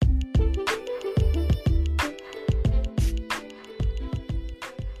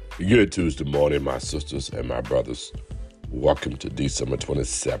Good Tuesday morning, my sisters and my brothers. Welcome to December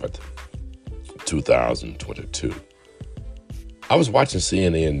 27th, 2022. I was watching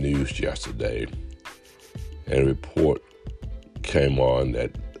CNN News yesterday, and a report came on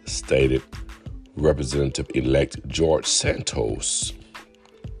that stated Representative-elect George Santos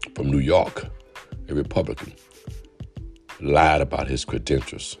from New York, a Republican, lied about his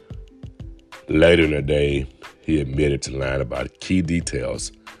credentials. Later in the day, he admitted to lying about key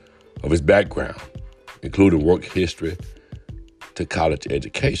details of his background, including work history to college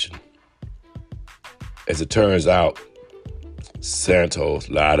education. As it turns out, Santos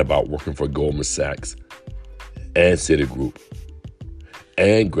lied about working for Goldman Sachs and Citigroup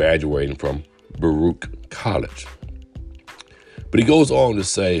and graduating from Baruch College. But he goes on to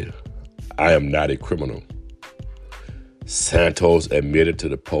say, "I am not a criminal." Santos admitted to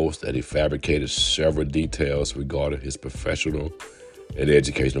the Post that he fabricated several details regarding his professional and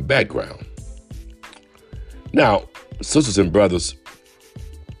educational background. Now, sisters and brothers,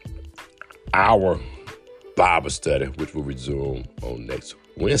 our Bible study, which will resume on next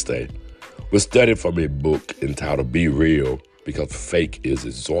Wednesday, was studied from a book entitled Be Real Because Fake is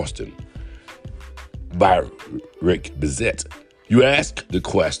Exhausting by Rick Bezet. You ask the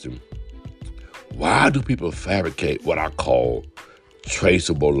question, why do people fabricate what I call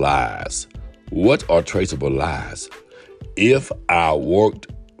traceable lies? What are traceable lies? If I worked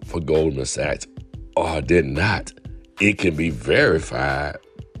for Goldman Sachs or I did not, it can be verified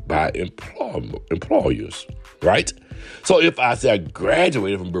by employers, right? So if I say I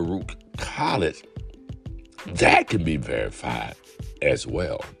graduated from Baruch College, that can be verified as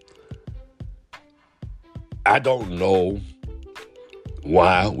well. I don't know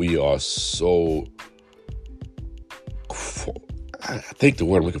why we are so, I think the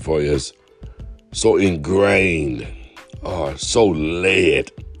word I'm looking for is so ingrained or so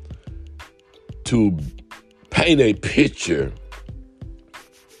led to paint a picture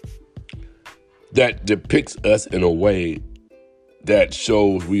that depicts us in a way that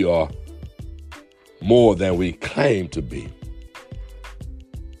shows we are more than we claim to be.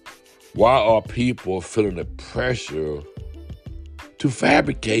 Why are people feeling the pressure to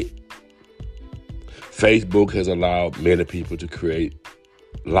fabricate? Facebook has allowed many people to create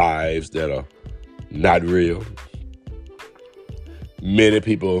lives that are not real. Many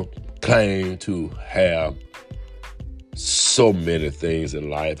people claim to have so many things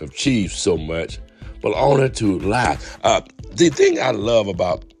in life, achieved so much, but only to lie. The thing I love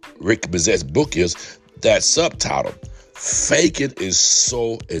about Rick Bezet's book is that subtitle, "Faking is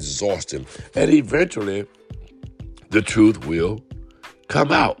so exhausting," and eventually the truth will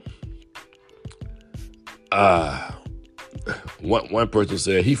come out. One person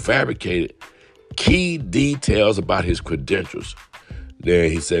said he fabricated key details about his credentials.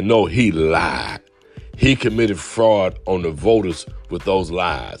 Then he said, no, he lied. He committed fraud on the voters with those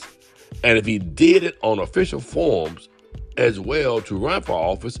lies. And if he did it on official forms as well to run for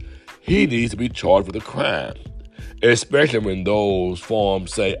office, he needs to be charged with a crime, especially when those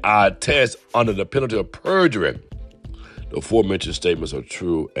forms say, "I attest under the penalty of perjury." The aforementioned statements are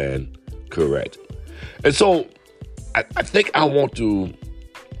true and correct. And so I think I want to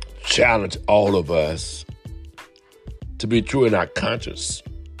challenge all of us to be true in our conscience,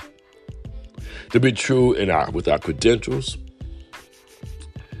 to be true with our credentials,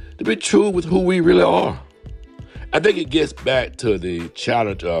 to be true with who we really are. I think it gets back to the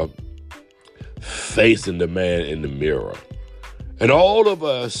challenge of facing the man in the mirror. And all of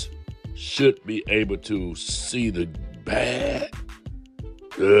us should be able to see the bad,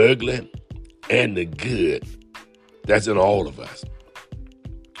 the ugly, and the good that's in all of us.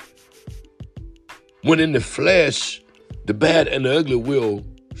 When in the flesh, the bad and the ugly will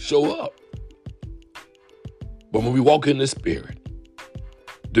show up. But when we walk in the spirit,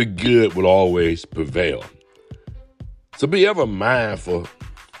 the good will always prevail. So be ever mindful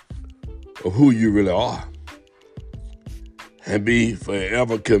of who you really are, and be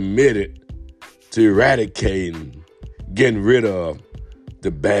forever committed to eradicating, getting rid of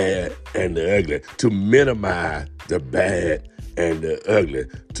the bad and the ugly, to minimize the bad and the ugly,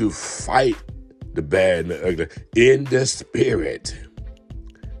 to fight the bad and the ugly in the spirit.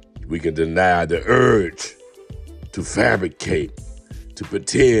 We can deny the urge to fabricate, to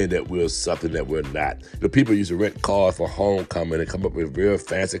pretend that we're something that we're not. The people used to rent cars for homecoming and come up with real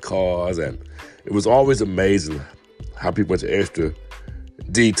fancy cars, and it was always amazing how people went to extra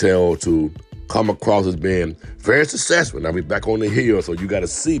detail to come across as being very successful. Now we're back on the hill, so you got to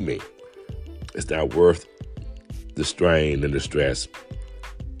see me. It's not worth the strain and the stress.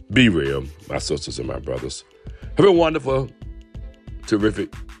 Be real, my sisters and my brothers. Have a wonderful,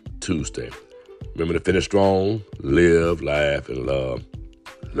 terrific Tuesday. Remember to finish strong, live, laugh, and love.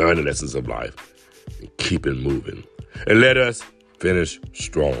 Learn the lessons of life and keep it moving. And let us finish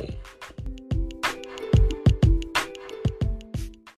strong.